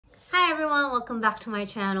everyone, welcome back to my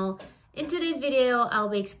channel. In today's video, I'll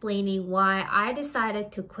be explaining why I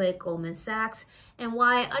decided to quit Goldman Sachs and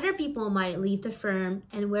why other people might leave the firm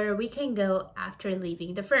and where we can go after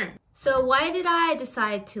leaving the firm. So why did I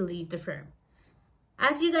decide to leave the firm?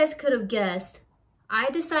 As you guys could have guessed, I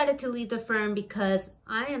decided to leave the firm because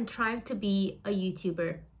I am trying to be a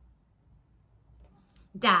YouTuber.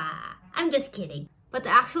 I'm just kidding. But the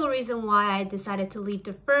actual reason why I decided to leave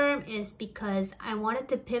the firm is because I wanted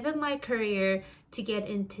to pivot my career to get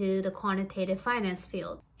into the quantitative finance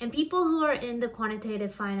field. And people who are in the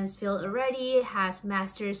quantitative finance field already has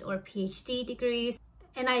master's or PhD degrees.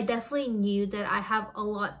 And I definitely knew that I have a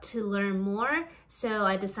lot to learn more, so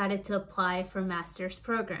I decided to apply for master's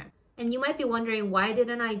program. And you might be wondering, why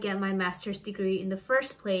didn't I get my master's degree in the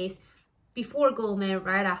first place before Goldman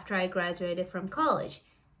right after I graduated from college?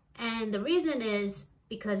 And the reason is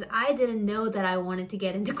because I didn't know that I wanted to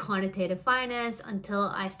get into quantitative finance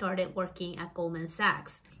until I started working at Goldman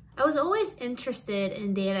Sachs. I was always interested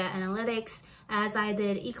in data analytics as I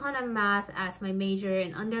did econ and math as my major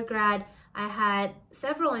in undergrad. I had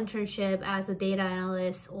several internships as a data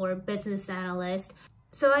analyst or business analyst.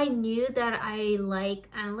 So I knew that I like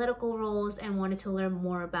analytical roles and wanted to learn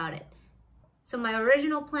more about it. So my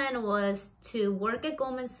original plan was to work at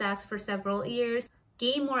Goldman Sachs for several years,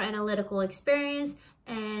 gain more analytical experience,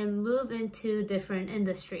 and move into different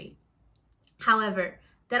industry. However,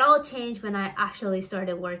 that all changed when I actually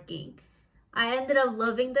started working. I ended up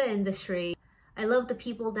loving the industry. I love the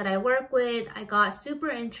people that I work with. I got super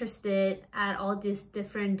interested at all these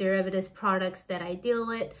different derivatives products that I deal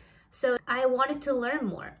with. So I wanted to learn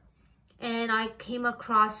more. And I came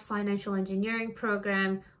across financial engineering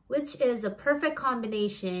program, which is a perfect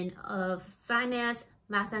combination of finance,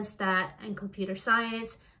 math and stat, and computer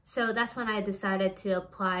science. So that's when I decided to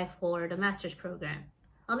apply for the master's program.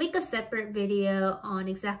 I'll make a separate video on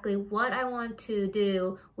exactly what I want to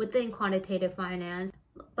do within quantitative finance.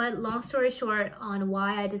 But long story short, on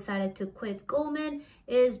why I decided to quit Goldman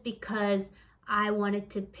is because I wanted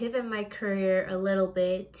to pivot my career a little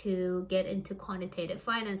bit to get into quantitative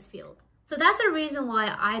finance field. So that's the reason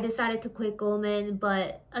why I decided to quit Goldman,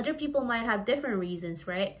 but other people might have different reasons,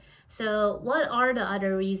 right? So what are the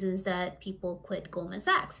other reasons that people quit Goldman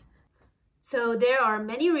Sachs? So there are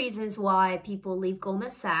many reasons why people leave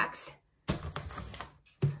Goldman Sachs.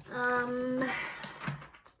 Where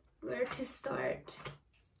to start?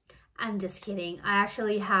 I'm just kidding. I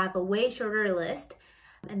actually have a way shorter list.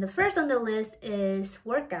 And the first on the list is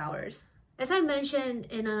work hours. As I mentioned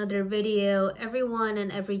in another video, everyone and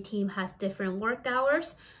every team has different work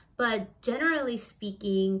hours, but generally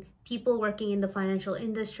speaking, people working in the financial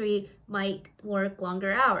industry might work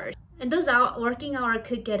longer hours. And those working hours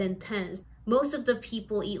could get intense. Most of the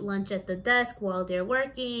people eat lunch at the desk while they're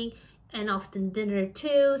working, and often dinner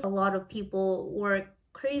too. A lot of people work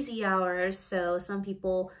crazy hours, so some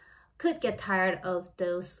people could get tired of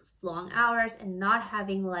those long hours and not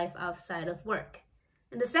having life outside of work.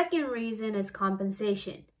 And the second reason is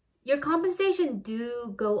compensation. Your compensation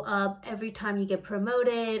do go up every time you get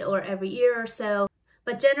promoted or every year or so,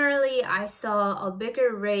 but generally I saw a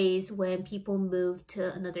bigger raise when people move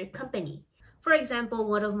to another company. For example,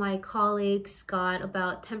 one of my colleagues got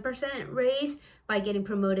about 10% raise by getting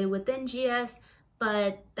promoted within GS,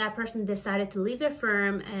 but that person decided to leave their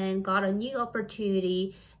firm and got a new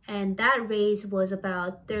opportunity, and that raise was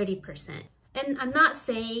about 30%. And I'm not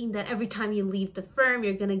saying that every time you leave the firm,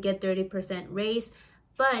 you're gonna get 30% raise,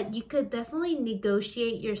 but you could definitely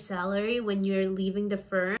negotiate your salary when you're leaving the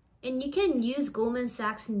firm. And you can use Goldman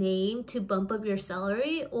Sachs name to bump up your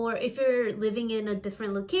salary, or if you're living in a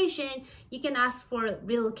different location, you can ask for a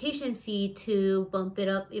relocation fee to bump it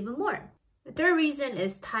up even more. The third reason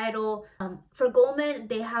is title. For Goldman,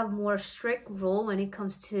 they have more strict rule when it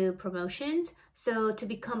comes to promotions. So to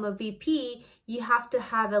become a VP, you have to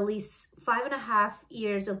have at least 5.5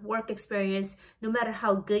 years of work experience, no matter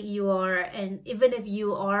how good you are, and even if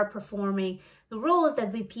you are performing the roles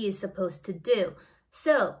that VP is supposed to do.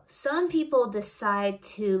 So some people decide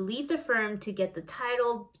to leave the firm to get the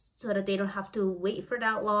title so that they don't have to wait for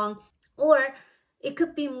that long, or it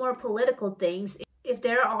could be more political things. If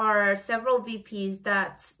there are several VPs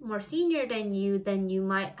that's more senior than you, then you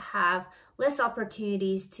might have less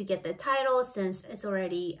opportunities to get the title since it's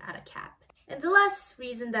already at a cap. And the last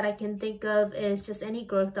reason that I can think of is just any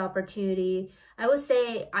growth opportunity. I would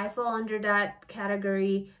say I fall under that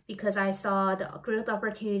category because I saw the growth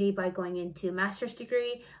opportunity by going into master's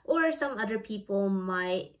degree, or some other people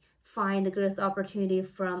might find the growth opportunity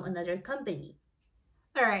from another company.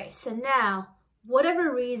 All right, so now,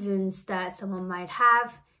 whatever reasons that someone might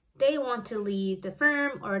have, they want to leave the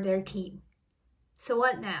firm or their team. So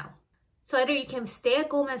what now? So either you can stay at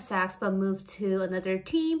Goldman Sachs but move to another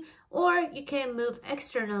team, or you can move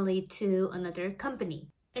externally to another company.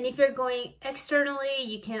 And if you're going externally,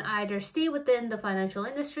 you can either stay within the financial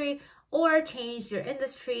industry or change your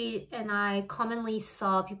industry. And I commonly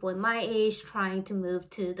saw people in my age trying to move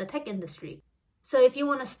to the tech industry. So if you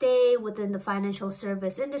want to stay within the financial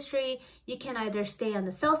service industry, you can either stay on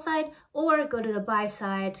the sell side or go to the buy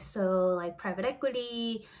side. So like private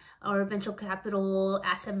equity or venture capital,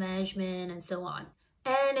 asset management, and so on.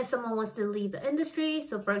 And if someone wants to leave the industry,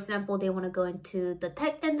 so for example, they want to go into the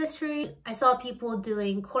tech industry, I saw people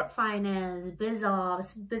doing corp finance, biz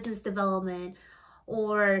ops, business development,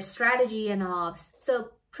 or strategy and ops. So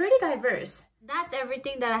pretty diverse. That's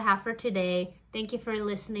everything that I have for today. Thank you for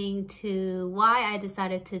listening to why I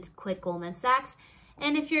decided to quit Goldman Sachs.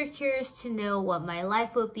 And if you're curious to know what my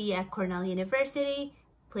life would be at Cornell University,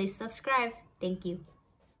 please subscribe. Thank you.